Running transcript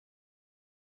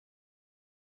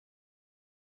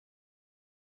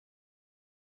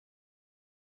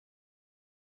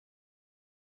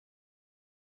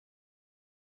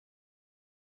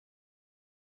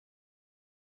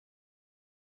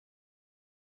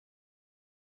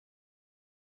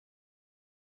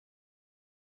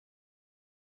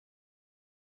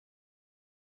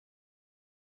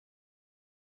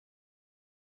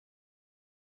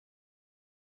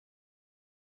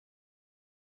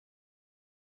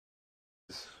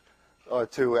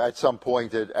to at some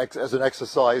point as an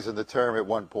exercise in the term at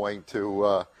one point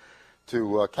to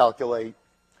calculate,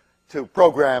 to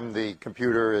program the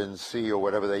computer in C or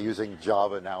whatever they're using,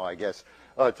 Java now, I guess,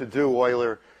 to do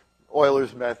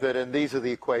Euler's method. And these are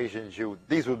the equations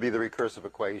these would be the recursive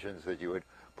equations that you would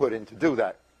put in to do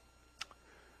that.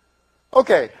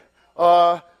 Okay,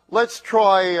 let's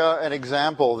try an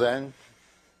example then.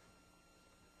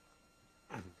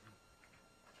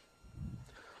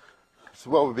 So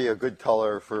what would be a good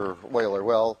color for Euler?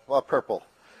 Well, purple.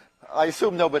 I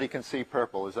assume nobody can see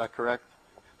purple. Is that correct?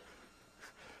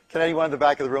 Can anyone in the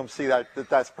back of the room see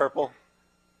that's purple?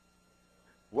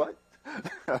 What?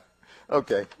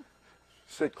 Okay.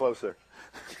 Sit closer.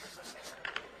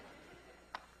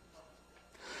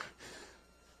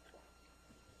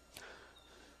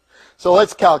 So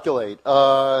let's calculate.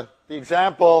 The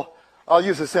example, I'll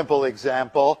use a simple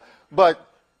example, but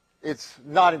it's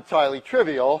not entirely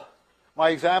trivial. My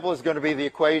example is going to be the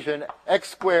equation x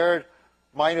squared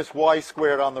minus y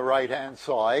squared on the right-hand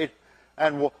side.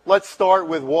 And let's start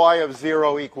with y of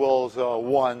 0 equals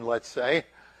 1, let's say.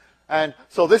 And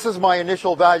so this is my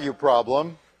initial value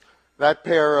problem, that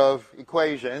pair of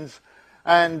equations.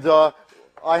 And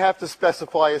I have to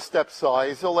specify a step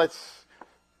size. So let's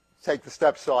take the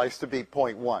step size to be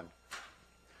 0.1.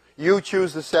 You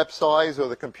choose the step size, or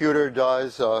the computer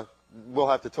does. We'll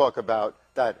have to talk about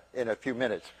that in a few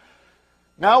minutes.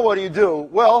 Now what do you do?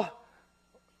 Well,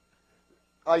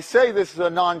 I say this is a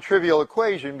non-trivial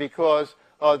equation because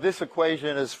this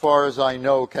equation, as far as I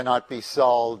know, cannot be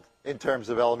solved in terms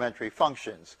of elementary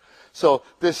functions. So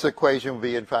this equation would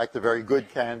be, in fact, a very good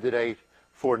candidate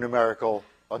for a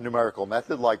numerical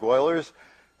method like Euler's.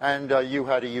 And you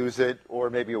had to use it,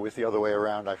 or maybe it was the other way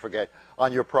around, I forget.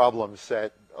 On your problem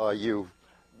set, you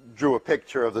drew a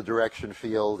picture of the direction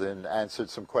field and answered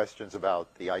some questions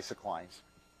about the isoclines,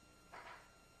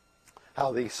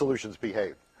 how the solutions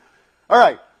behave. All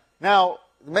right. Now,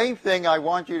 the main thing I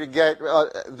want you to get,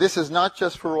 this is not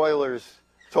just for Euler's,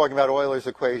 talking about Euler's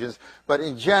equations, but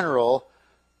in general,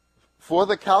 for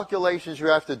the calculations you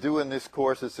have to do in this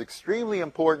course, it's extremely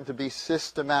important to be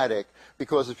systematic,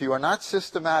 because if you are not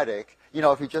systematic,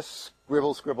 if you just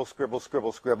scribble, scribble, scribble,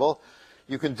 scribble, scribble,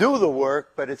 you can do the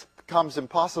work, but it becomes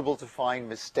impossible to find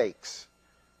mistakes.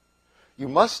 You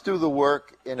must do the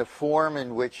work in a form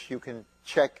in which you can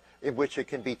check, in which it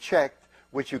can be checked,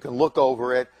 which you can look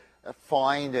over it,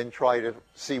 find and try to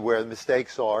see where the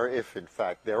mistakes are, if in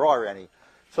fact there are any.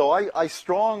 So I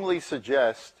strongly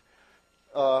suggest,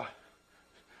 this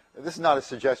is not a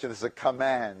suggestion, this is a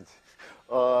command,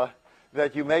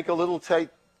 that you make a little tape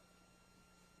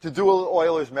to do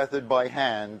Euler's method by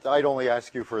hand. I'd only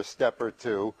ask you for a step or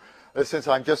two, since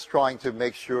I'm just trying to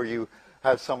make sure you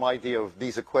have some idea of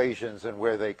these equations and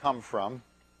where they come from.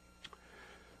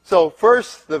 So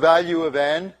first the value of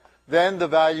n, then the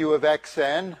value of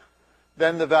xn,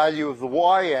 then the value of the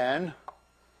yn,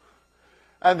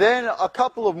 and then a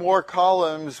couple of more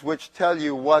columns which tell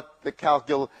you what the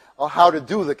how to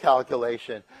do the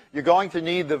calculation. You're going to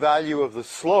need the value of the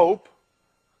slope,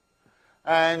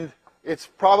 and it's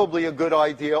probably a good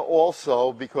idea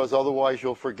also, because otherwise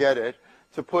you'll forget it,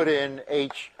 to put in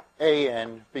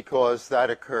HAN, because that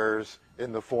occurs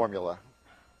in the formula.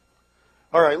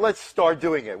 All right, let's start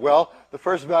doing it. Well, the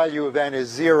first value of n is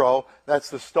 0. That's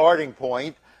the starting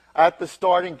point. At the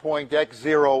starting point,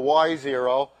 x0,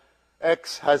 y0,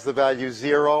 x has the value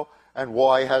 0, and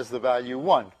y has the value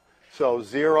 1. So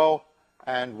 0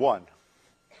 and 1.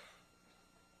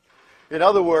 In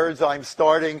other words,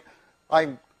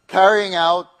 I'm carrying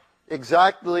out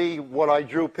exactly what I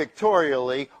drew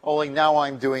pictorially, only now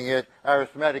I'm doing it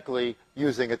arithmetically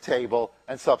using a table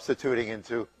and substituting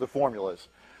into the formulas.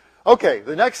 Okay,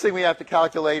 the next thing we have to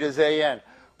calculate is an.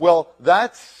 Well,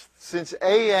 since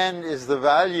an is the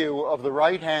value of the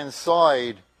right-hand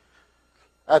side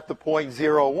at the point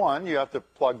 0, 1, you have to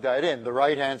plug that in. The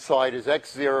right-hand side is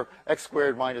x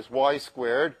squared minus y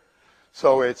squared.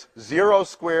 So it's 0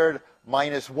 squared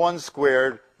minus 1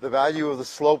 squared. The value of the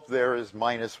slope there is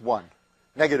minus 1,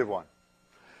 negative 1.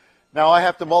 Now I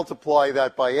have to multiply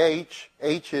that by h.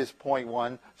 H is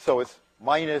 0.1, so it's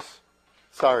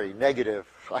negative.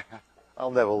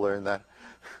 I'll never learn that.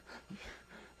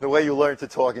 The way you learn to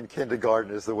talk in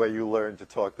kindergarten is the way you learn to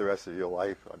talk the rest of your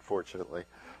life, unfortunately.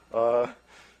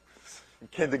 In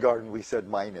kindergarten, we said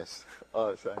minus.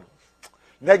 So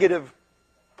negative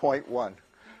 0.1.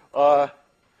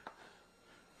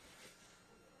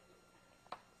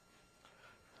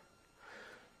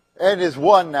 N is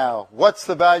 1 now. What's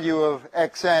the value of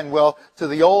xn? Well, to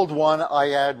the old one,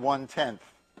 I add 1/10.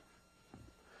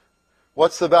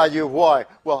 What's the value of y?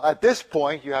 Well, at this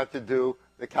point, you have to do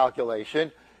the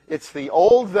calculation. it's the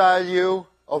old value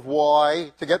of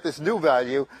y. To get this new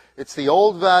value, it's the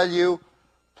old value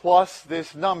plus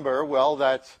this number. Well,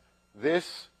 that's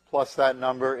this plus that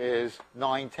number is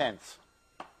 9/10.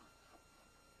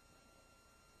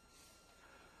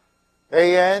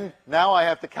 AN, now I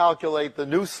have to calculate the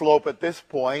new slope at this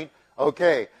point.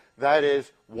 Okay, that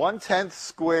is 1/10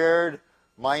 squared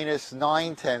minus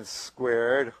 9/10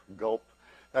 squared. Gulp.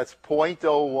 That's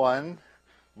 0.01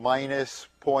 minus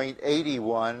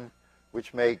 0.81,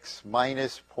 which makes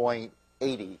minus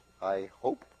 0.80, I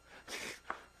hope.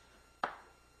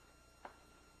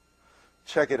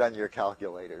 Check it on your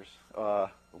calculators.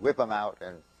 Whip them out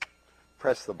and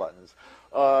press the buttons.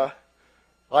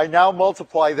 I now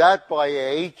multiply that by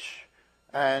h,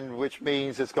 and which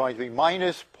means it's going to be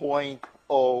minus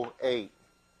 0.08.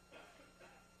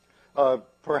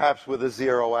 Perhaps with a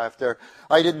 0 after.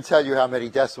 I didn't tell you how many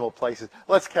decimal places.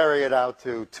 Let's carry it out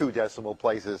to 2 decimal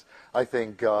places. I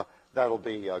think that'll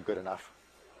be good enough.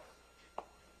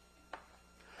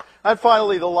 And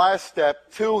finally, the last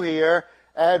step, 2 here.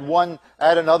 Add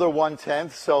another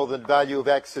 1/10, so the value of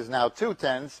x is now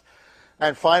 2/10.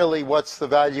 And finally, what's the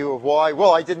value of y?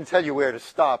 Well, I didn't tell you where to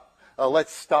stop.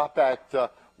 Let's stop at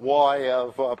y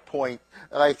of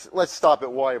let's stop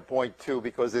at y of 0.2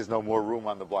 because there's no more room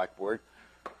on the blackboard.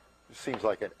 It seems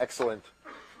like an excellent,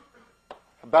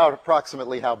 about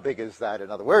approximately how big is that,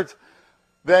 in other words.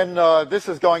 Then this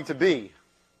is going to be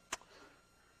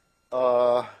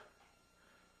the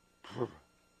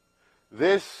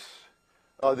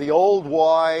old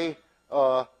y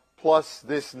plus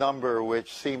this number,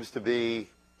 which seems to be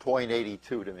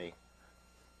 0.82 to me.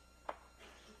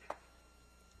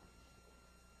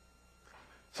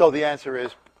 So the answer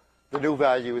is the new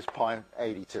value is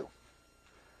 0.82.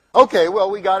 Okay, well,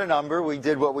 we got a number. We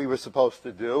did what we were supposed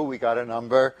to do. We got a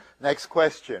number. Next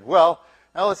question. Well,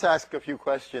 now let's ask a few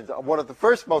questions. One of the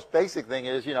first most basic thing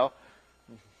is,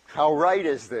 how right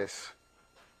is this?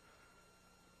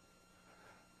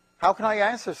 How can I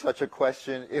answer such a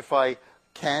question if I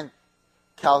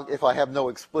have no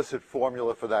explicit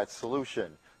formula for that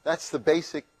solution? That's the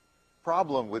basic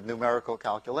problem with numerical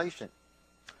calculation.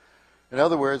 In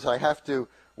other words, I have to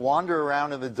wander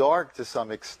around in the dark to some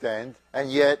extent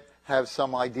and yet have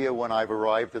some idea when I've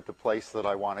arrived at the place that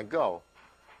I want to go.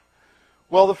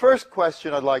 Well, the first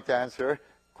question I'd like to answer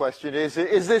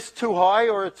is this too high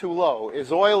or too low?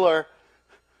 Is Euler,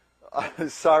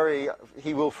 sorry,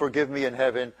 he will forgive me in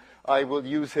heaven, I will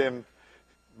use him.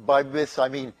 By this, I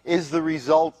mean, is the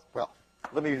result, well,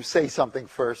 let me say something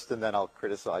first and then I'll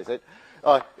criticize it.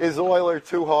 Is Euler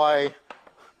too high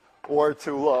or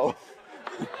too low?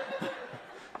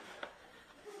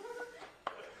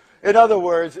 In other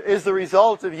words, is the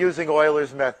result of using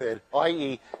Euler's method,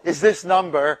 i.e., is this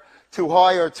number too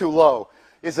high or too low?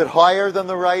 Is it higher than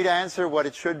the right answer, what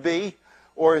it should be,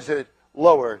 or is it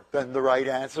lower than the right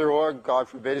answer, or, God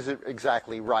forbid, is it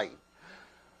exactly right?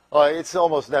 It's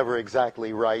almost never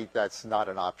exactly right. That's not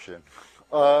an option.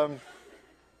 Now,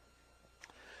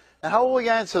 how will we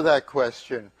answer that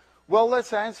question? Well,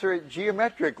 let's answer it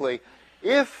geometrically.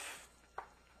 If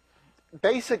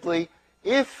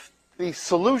the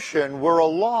solution were a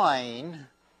line,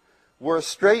 were a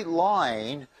straight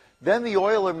line, then the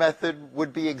Euler method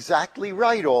would be exactly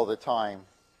right all the time.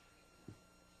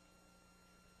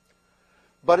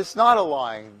 But it's not a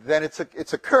line. Then it's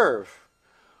a curve.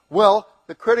 Well,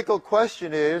 the critical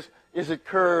question is it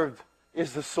curved?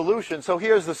 Is the solution? So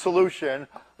here's the solution.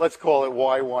 Let's call it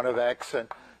y1 of x, and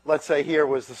let's say here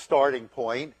was the starting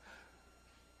point.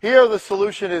 Here the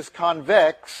solution is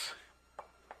convex,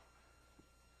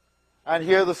 and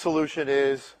here the solution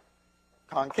is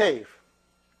concave.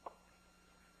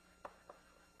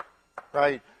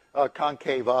 Right?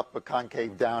 Concave up, a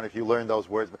concave down, if you learn those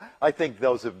words. I think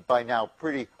those have by now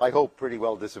I hope pretty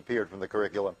well disappeared from the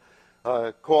curriculum.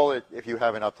 Call it, if you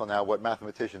haven't up till now, what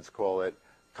mathematicians call it.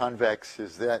 Convex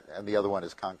is that, and the other one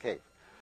is concave.